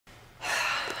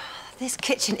This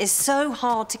kitchen is so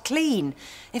hard to clean.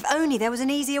 If only there was an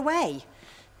easier way.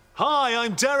 Hi,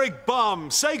 I'm Derek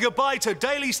Bum. Say goodbye to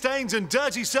daily stains and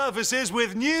dirty surfaces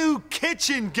with new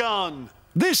Kitchen Gun.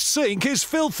 This sink is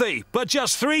filthy, but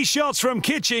just 3 shots from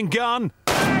Kitchen Gun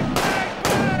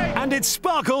and it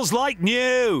sparkles like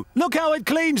new. Look how it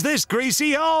cleans this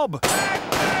greasy hob.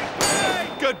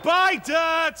 Goodbye,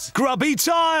 dirt! Grubby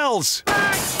tiles.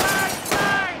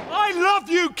 I love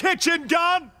you, Kitchen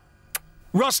Gun!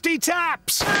 Rusty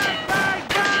taps.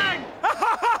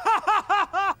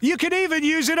 You can even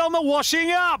use it on the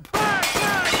washing up.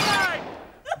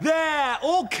 There,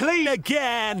 all clean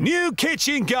again. New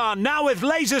Kitchen Gun, now with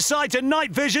laser sight and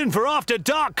night vision for after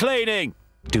dark cleaning.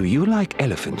 Do you like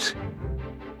elephants?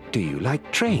 Do you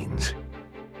like trains?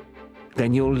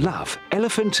 Then you'll love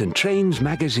Elephants and Trains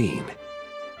magazine.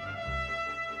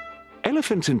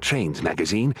 Elephants and Trains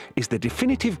magazine is the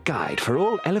definitive guide for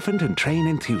all elephant and train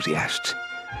enthusiasts.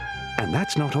 And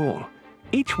that's not all.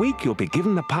 Each week you'll be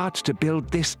given the parts to build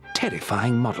this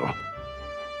terrifying model.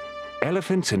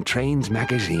 Elephants and Trains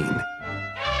magazine.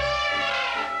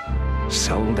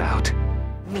 Sold out.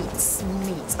 Meats.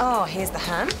 Oh, here's the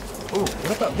ham. Oh,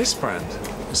 what about this brand?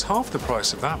 It's half the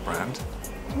price of that brand.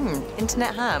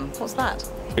 Internet ham. What's that?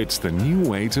 It's the new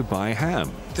way to buy ham.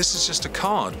 This is just a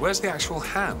card. Where's the actual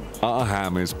ham? Our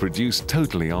ham is produced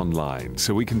totally online,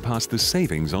 so we can pass the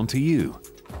savings on to you.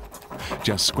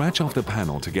 Just scratch off the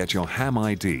panel to get your ham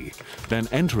ID, then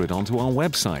enter it onto our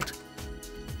website.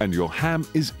 And your ham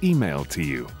is emailed to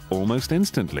you almost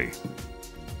instantly.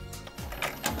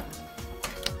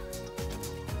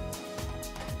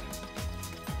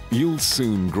 You'll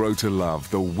soon grow to love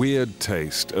the weird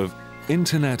taste of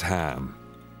internet ham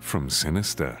from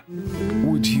Sinister.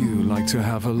 Would you like to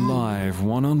have a live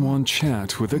one-on-one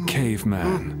chat with a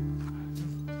caveman?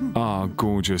 Our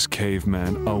gorgeous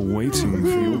cavemen are waiting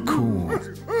for your call.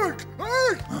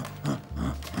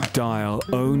 Dial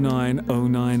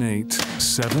 09098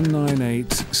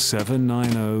 798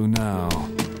 790 now.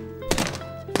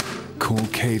 Call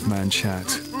Caveman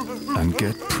Chat and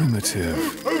get primitive.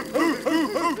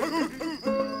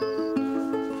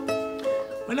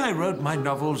 When I wrote my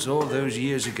novels all those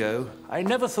years ago, I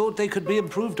never thought they could be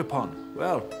improved upon.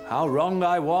 Well, how wrong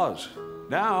I was.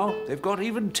 Now, they've got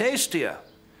even tastier.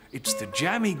 It's the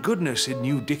jammy goodness in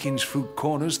new Dickens fruit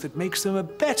corners that makes them a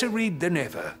better read than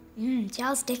ever.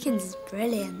 Charles Dickens is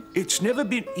brilliant. It's never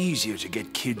been easier to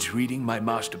get kids reading my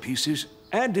masterpieces.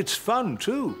 And it's fun,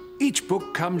 too. Each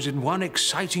book comes in one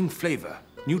exciting flavor.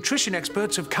 Nutrition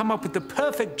experts have come up with the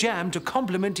perfect jam to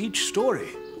complement each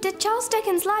story. Did Charles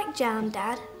Dickens like jam,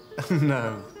 Dad?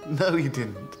 No, he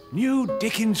didn't. New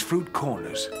Dickens fruit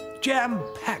corners. Jam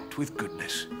packed with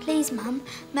goodness. Please, Mum,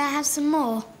 may I have some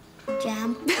more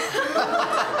jam?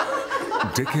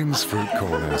 Dickens Fruit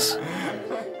Corners.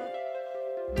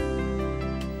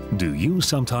 Do you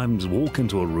sometimes walk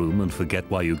into a room and forget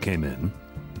why you came in?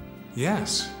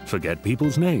 Yes. Forget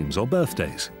people's names or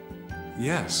birthdays?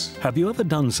 Yes. Have you ever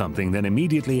done something then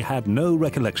immediately had no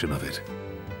recollection of it?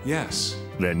 Yes.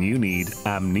 Then you need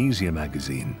Amnesia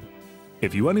Magazine.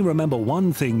 If you only remember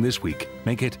one thing this week,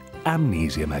 make it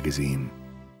Amnesia Magazine.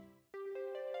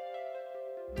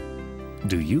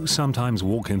 Do you sometimes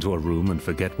walk into a room and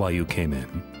forget why you came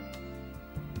in?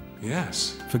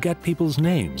 Yes. Forget people's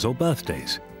names or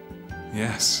birthdays?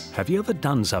 Yes. Have you ever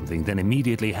done something then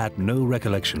immediately had no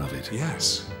recollection of it?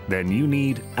 Yes. Then you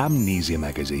need Amnesia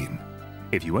Magazine.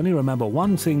 If you only remember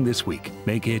one thing this week,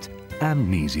 make it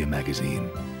Amnesia Magazine.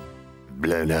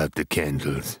 Blown out the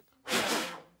candles.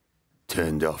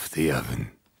 Turned off the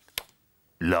oven.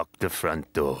 Locked the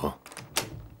front door.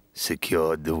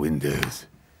 Secured the windows.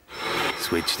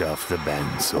 Switched off the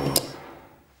bandsaw.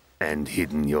 And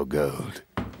hidden your gold.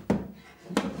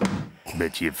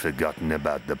 But you've forgotten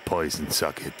about the poison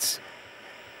sockets.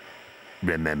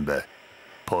 Remember,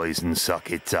 poison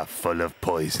sockets are full of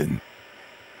poison.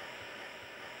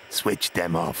 Switch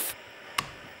them off.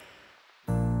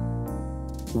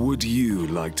 Would you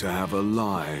like to have a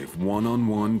live,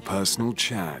 one-on-one personal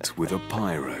chat with a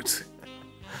pirate?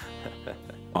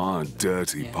 Our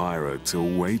dirty pirates are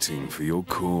waiting for your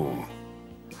call.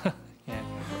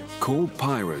 Call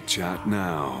Pirate Chat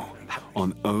now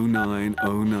on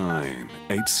 0909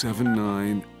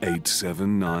 879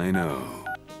 8790.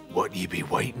 What you be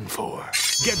waiting for?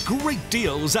 Get great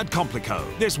deals at Complico.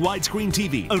 This widescreen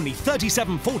TV, only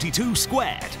 $37.42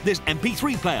 squared. This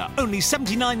MP3 player, only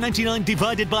 $79.99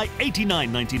 divided by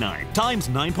 $89.99 times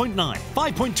 9.9.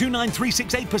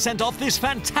 5.29368% off this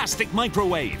fantastic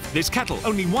microwave. This kettle,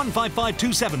 only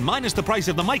 $155.27 minus the price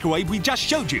of the microwave we just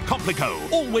showed you. Complico,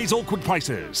 always awkward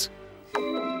prices.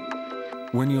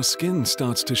 When your skin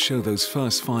starts to show those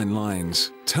first fine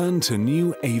lines, turn to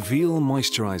new Aveal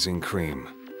Moisturizing Cream.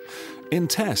 In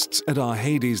tests at our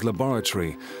Hades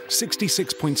laboratory,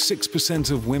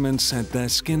 66.6% of women said their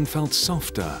skin felt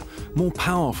softer, more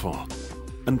powerful,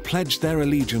 and pledged their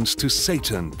allegiance to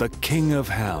Satan, the king of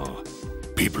hell.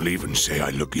 People even say I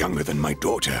look younger than my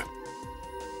daughter.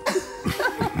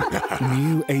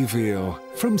 New Aveal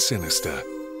from Sinister.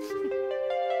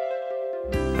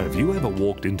 Have you ever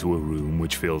walked into a room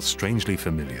which feels strangely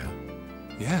familiar?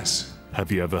 Yes. Have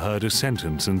you ever heard a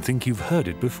sentence and think you've heard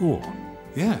it before?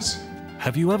 Yes.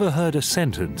 Have you ever heard a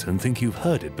sentence and think you've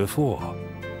heard it before?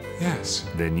 Yes.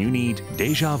 Then you need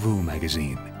Deja Vu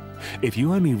magazine. If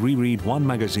you only reread one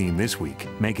magazine this week,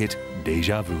 make it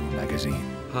Deja Vu magazine.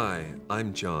 Hi,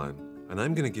 I'm John, and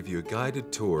I'm going to give you a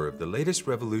guided tour of the latest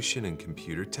revolution in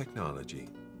computer technology,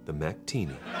 the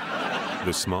Mac-Tini.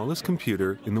 The smallest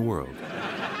computer in the world.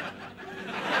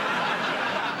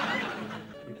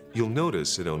 You'll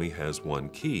notice it only has one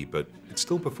key, but it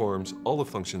still performs all the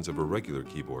functions of a regular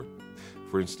keyboard.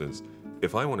 For instance,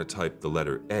 if I want to type the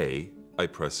letter A, I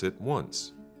press it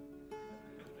once.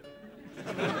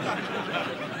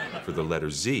 For the letter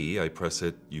Z, I press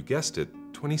it, you guessed it,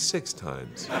 26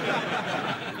 times.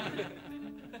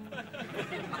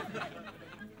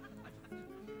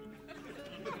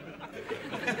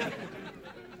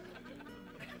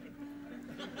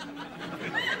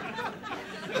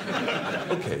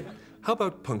 Okay, how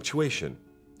about punctuation?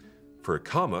 For a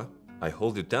comma, I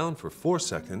hold it down for 4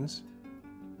 seconds,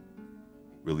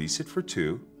 release it for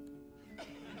 2,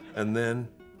 and then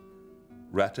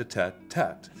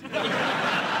rat-a-tat-tat.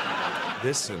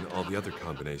 This and all the other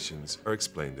combinations are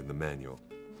explained in the manual.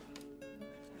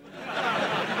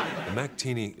 The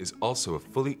Mac-Tini is also a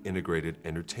fully integrated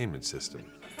entertainment system.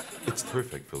 It's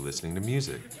perfect for listening to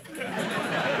music,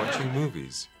 watching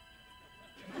movies,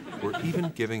 or even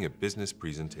giving a business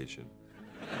presentation.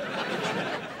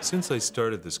 Since I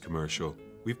started this commercial,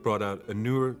 we've brought out a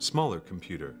newer, smaller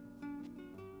computer,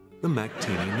 the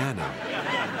Mac-Tini Nano,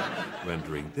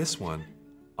 rendering this one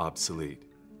obsolete.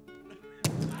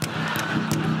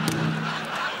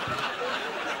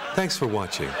 Thanks for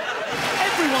watching.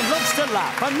 Everyone loves to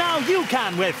laugh, and now you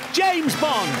can with James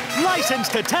Bond,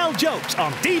 licensed to tell jokes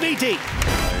on DVD. I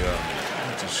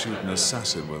had to shoot an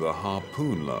assassin with a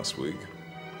harpoon last week.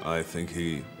 I think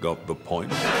he got the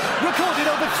point. Recorded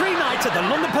over 3 nights at the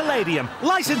London Palladium,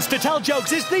 licensed to tell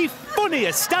jokes is the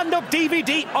funniest stand-up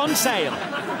DVD on sale.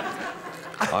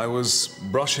 I was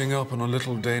brushing up on a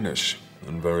little Danish,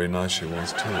 and very nice she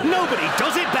was too. Nobody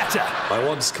does it better. I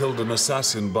once killed an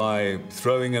assassin by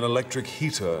throwing an electric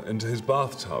heater into his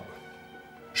bathtub.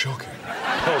 Shocking.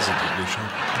 Positively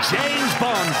shocking. James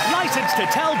Bond, licensed to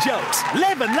tell jokes.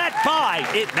 Live and let buy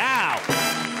it now.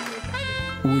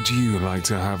 Would you like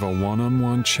to have a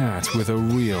one-on-one chat with a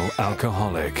real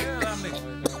alcoholic?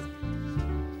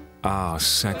 Our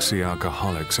sexy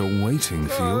alcoholics are waiting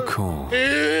for your call.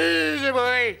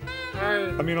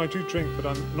 I mean, I do drink, but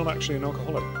I'm not actually an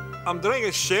alcoholic. I'm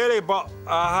drinking sherry, but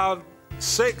I had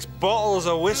 6 bottles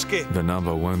of whiskey. The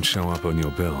number won't show up on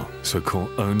your bill, so call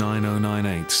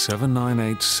 09098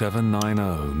 798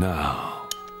 790 now.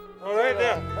 All right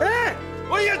there. Hey!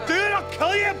 What are you doing? I'll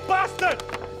kill you, bastard!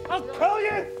 I'll kill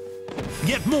you!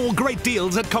 Get more great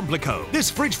deals at Complico. This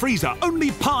fridge freezer,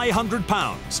 only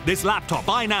 £100. This laptop,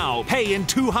 buy now, pay in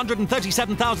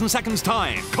 237,000 seconds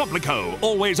time. Complico,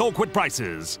 always awkward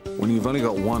prices. When you've only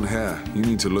got one hair, you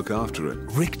need to look after it.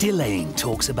 Rick Delane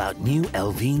talks about new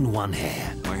Elvine One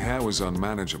Hair. My hair was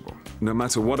unmanageable. No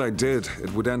matter what I did,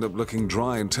 it would end up looking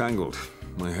dry and tangled.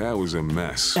 My hair was a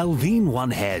mess. Elvine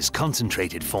One Hair's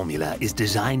concentrated formula is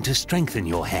designed to strengthen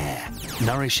your hair,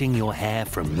 nourishing your hair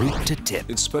from root to tip.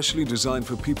 It's specially designed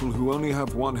for people who only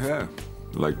have one hair,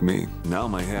 like me. Now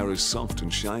my hair is soft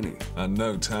and shiny, and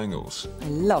no tangles. I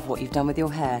love what you've done with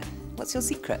your hair. What's your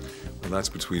secret? Well, that's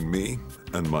between me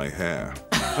and my hair.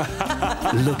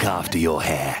 Look after your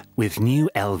hair with new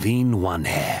Elvine One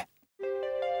Hair.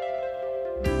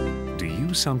 Do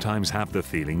you sometimes have the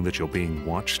feeling that you're being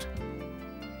watched?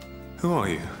 Who are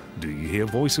you? Do you hear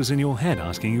voices in your head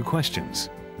asking you questions?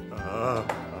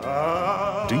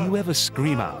 Do you ever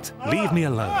scream out, "Leave me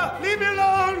alone"? Leave me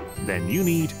alone! Then you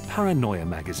need Paranoia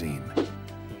magazine.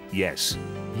 Yes,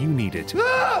 you need it.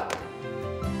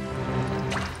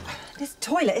 This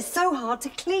toilet is so hard to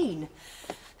clean.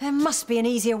 There must be an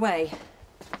easier way.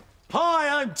 Hi,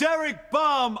 I'm Derek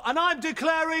Bum, and I'm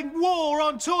declaring war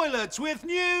on toilets with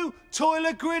new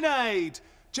Toilet Grenade.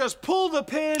 Just pull the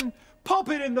pin, pop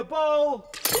it in the bowl,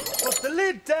 put the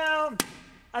lid down,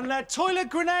 and let Toilet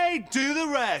Grenade do the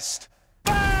rest.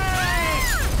 Bang!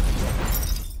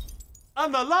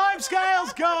 And the lime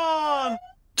scale's gone!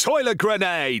 Toilet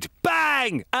grenade!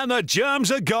 Bang! And the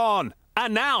germs are gone.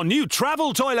 And now, new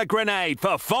travel toilet grenade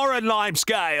for foreign lime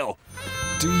scale.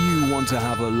 Do you want to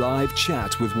have a live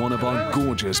chat with one of our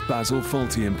gorgeous Basil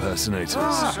Fawlty impersonators?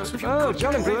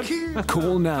 Jolly good.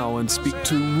 Call now and speak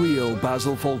to real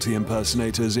Basil Fawlty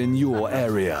impersonators in your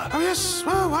area. Oh, yes.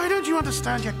 Well, why don't you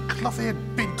understand, you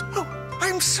cloth-eared bint? Oh,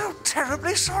 I'm so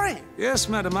terribly sorry. Yes,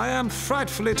 madam, I am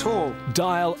frightfully tall.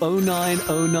 Dial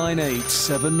 09098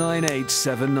 798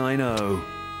 790.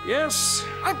 Yes?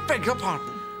 I beg your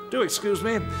pardon. Do excuse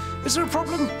me. Is there a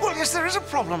problem? Well, yes, there is a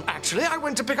problem, actually. I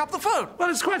went to pick up the phone. Well,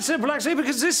 it's quite simple, actually,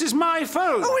 because this is my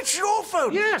phone. Oh, it's your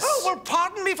phone? Yes. Oh, well,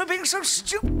 pardon me for being so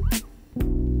stupid.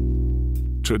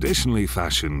 Traditionally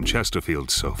fashioned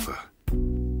Chesterfield sofa.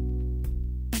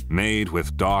 Made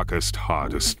with darkest,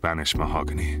 hardest Spanish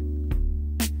mahogany.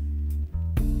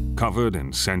 Covered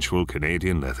in sensual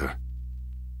Canadian leather.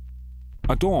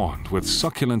 Adorned with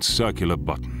succulent circular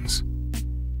buttons.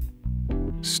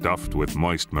 Stuffed with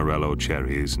moist Morello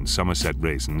cherries and Somerset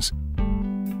raisins,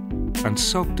 and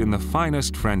soaked in the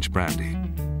finest French brandy.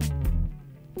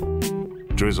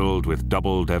 Drizzled with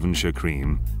double Devonshire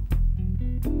cream,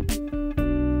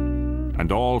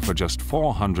 and all for just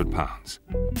 £400,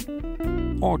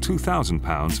 or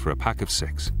 £2,000 for a pack of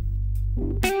 6.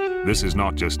 This is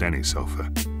not just any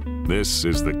sofa. This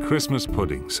is the Christmas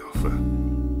pudding sofa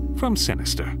from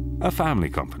Sinister, a family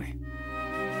company.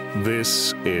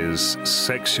 This is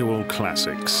Sexual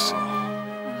Classics,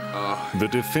 the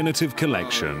definitive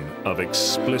collection of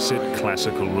explicit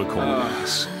classical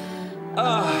recordings.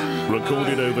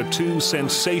 Recorded over 2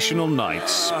 sensational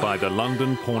nights by the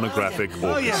London Pornographic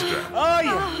Orchestra.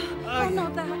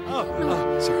 Not that.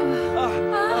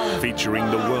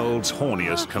 Featuring the world's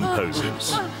horniest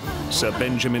composers. Sir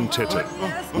Benjamin Titten,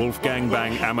 Wolfgang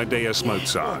Bang Amadeus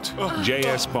Mozart,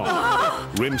 J.S.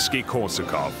 Bond,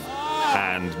 Rimsky-Korsakov,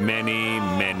 and many,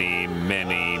 many,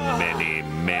 many, many,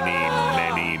 many,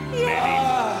 many, many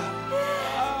more.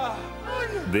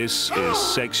 This is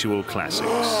Sexual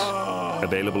Classics.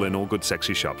 Available in all good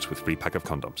sexy shops with free pack of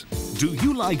condoms. Do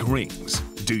you like rings?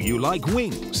 Do you like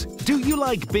wings? Do you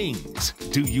like bings?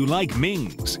 Do you like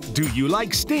mings? Do you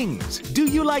like stings? Do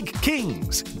you like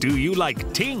kings? Do you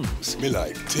like tings? Me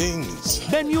like tings.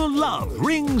 Then you'll love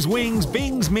Rings, Wings,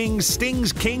 Bings, Mings,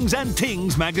 Stings, Kings and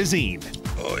Tings magazine.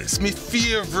 Oh, it's me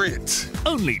favorite.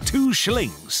 Only 2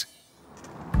 shillings.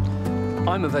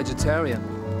 I'm a vegetarian.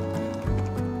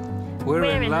 We're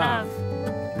in love.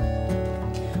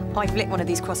 I've licked one of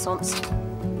these croissants.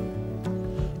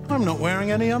 I'm not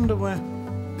wearing any underwear.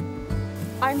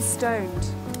 I'm stoned.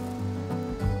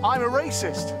 I'm a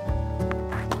racist.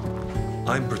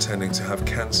 I'm pretending to have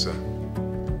cancer.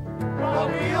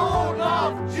 But we all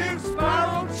love Duke's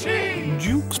Barrel Cheese!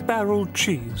 Duke's Barrel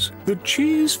Cheese, the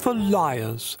cheese for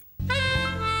liars.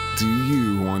 Do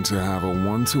you want to have a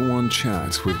one-to-one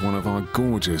chat with one of our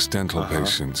gorgeous dental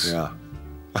patients? Yeah.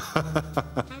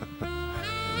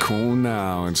 Call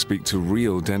now and speak to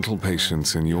real dental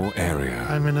patients in your area.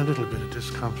 I'm in a little bit of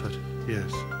discomfort,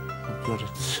 yes. I've got a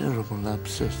terrible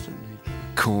abscess that needs...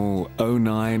 Call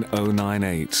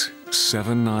 09098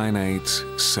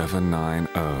 798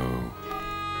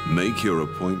 790. Make your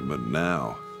appointment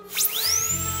now.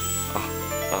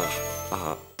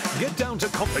 Get down to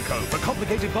Complico for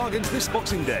complicated bargains this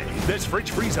Boxing Day. There's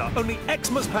fridge freezer, only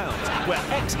Xmas pounds, where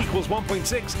X equals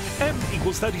 1.6, M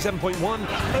equals 37.1,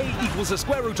 A equals the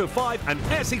square root of 5, and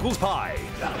S equals pi.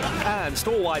 And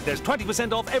store-wide, there's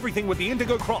 20% off everything with the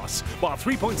Indigo Cross, while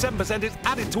 3.7% is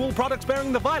added to all products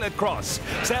bearing the Violet Cross.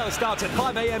 Sale starts at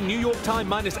 5 a.m. New York time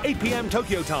minus 8 p.m.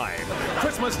 Tokyo time.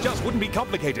 Christmas just wouldn't be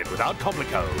complicated without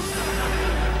Complico.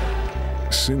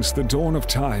 Since the dawn of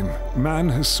time, man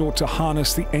has sought to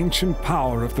harness the ancient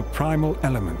power of the primal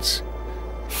elements.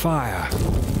 Fire,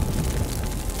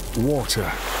 water,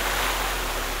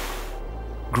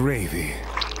 gravy.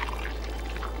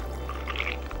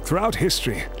 Throughout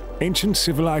history, ancient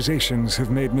civilizations have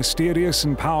made mysterious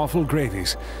and powerful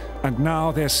gravies, and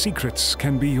now their secrets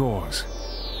can be yours.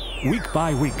 Week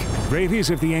by week, Gravies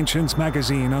of the Ancients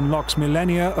magazine unlocks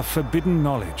millennia of forbidden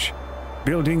knowledge,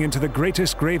 building into the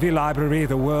greatest gravy library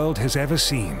the world has ever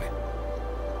seen.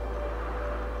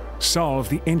 Solve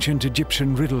the ancient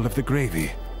Egyptian riddle of the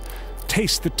gravy.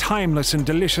 Taste the timeless and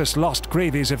delicious lost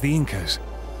gravies of the Incas.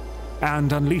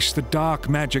 And unleash the dark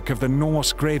magic of the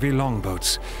Norse gravy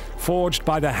longboats, forged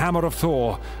by the hammer of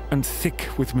Thor and thick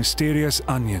with mysterious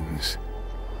onions.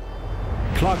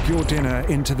 Plug your dinner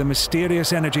into the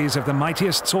mysterious energies of the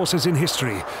mightiest sources in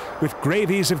history with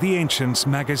Gravies of the Ancients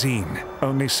magazine.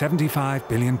 Only £75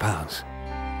 billion.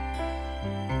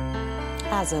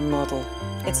 As a model.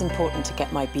 It's important to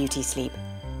get my beauty sleep.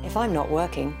 If I'm not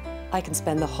working, I can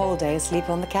spend the whole day asleep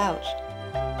on the couch.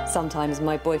 Sometimes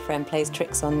my boyfriend plays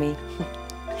tricks on me.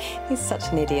 He's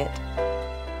such an idiot.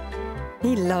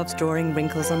 He loves drawing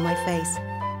wrinkles on my face.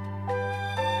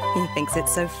 He thinks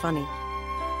it's so funny.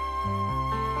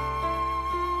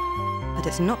 But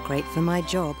it's not great for my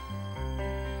job.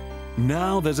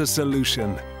 Now there's a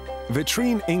solution.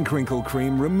 Vitrine Ink Wrinkle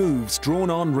Cream removes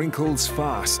drawn-on wrinkles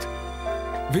fast.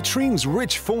 Vitrine's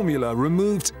rich formula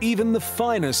removes even the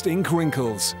finest ink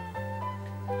wrinkles.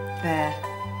 There.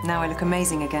 Now I look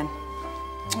amazing again.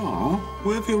 Oh,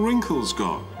 where have your wrinkles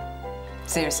gone?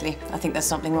 Seriously, I think there's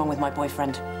something wrong with my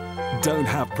boyfriend. Don't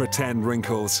have pretend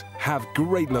wrinkles. Have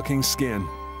great-looking skin.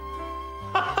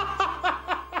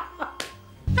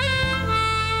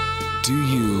 Do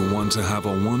you want to have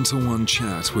a one-to-one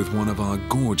chat with one of our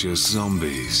gorgeous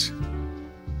zombies?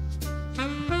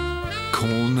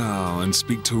 Call now and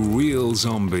speak to real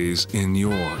zombies in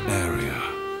your area.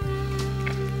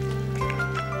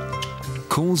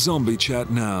 Call Zombie Chat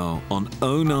now on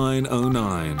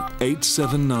 0909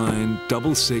 879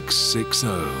 6660.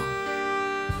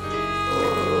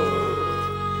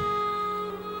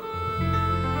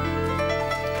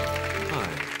 Hi,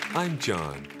 I'm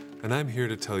John, and I'm here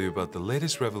to tell you about the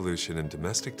latest revolution in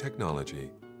domestic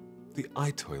technology, the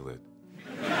iToilet.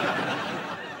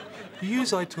 You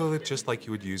use iToilet just like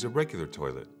you would use a regular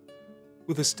toilet.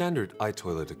 With a standard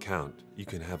iToilet account, you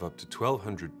can have up to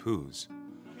 1,200 poos,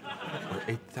 or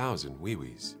 8,000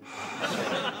 wee-wees.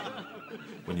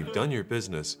 When you've done your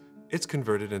business, it's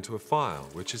converted into a file,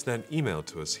 which is then emailed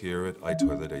to us here at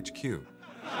iToilet HQ.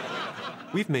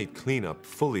 We've made cleanup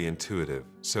fully intuitive,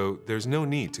 so there's no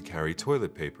need to carry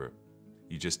toilet paper.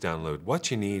 You just download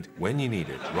what you need when you need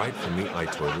it, right from the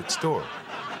iToilet store.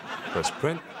 Press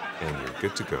print, and you're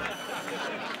good to go.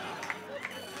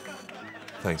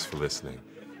 Thanks for listening.